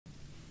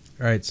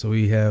Alright, so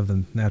we have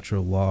the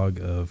natural log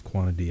of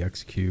quantity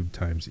x cubed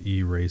times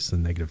e raised to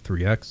the negative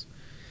 3x.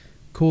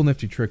 Cool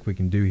nifty trick we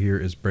can do here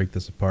is break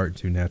this apart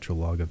into natural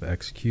log of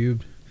x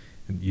cubed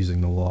and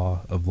using the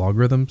law of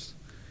logarithms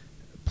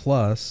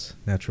plus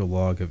natural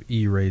log of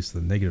e raised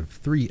to the negative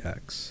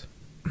 3x.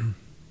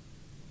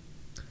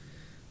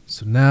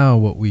 So now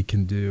what we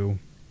can do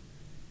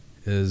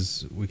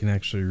is we can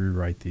actually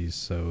rewrite these,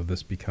 so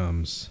this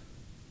becomes,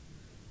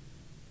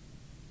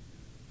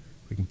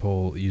 we can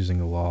pull, using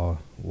the law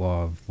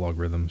of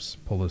logarithms,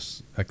 pull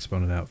this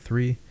exponent out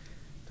 3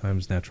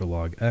 times natural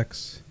log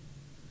x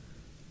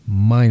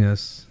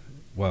minus,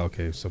 well,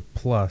 okay, so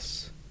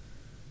plus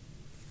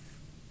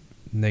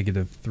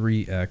negative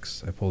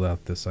 3x, I pulled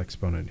out this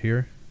exponent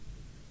here,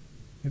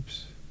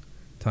 oops,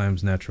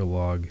 times natural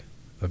log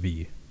of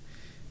e.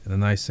 And the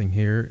nice thing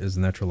here is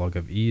the natural log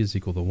of e is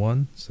equal to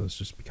 1, so this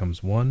just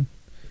becomes 1.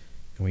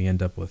 And we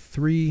end up with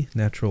 3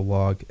 natural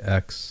log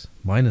x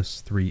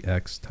minus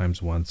 3x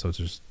times 1, so it's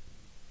just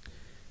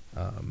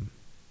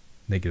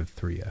negative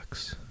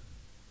 3x.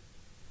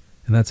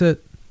 And that's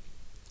it.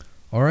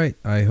 Alright,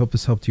 I hope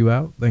this helped you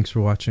out. Thanks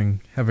for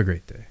watching. Have a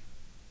great day.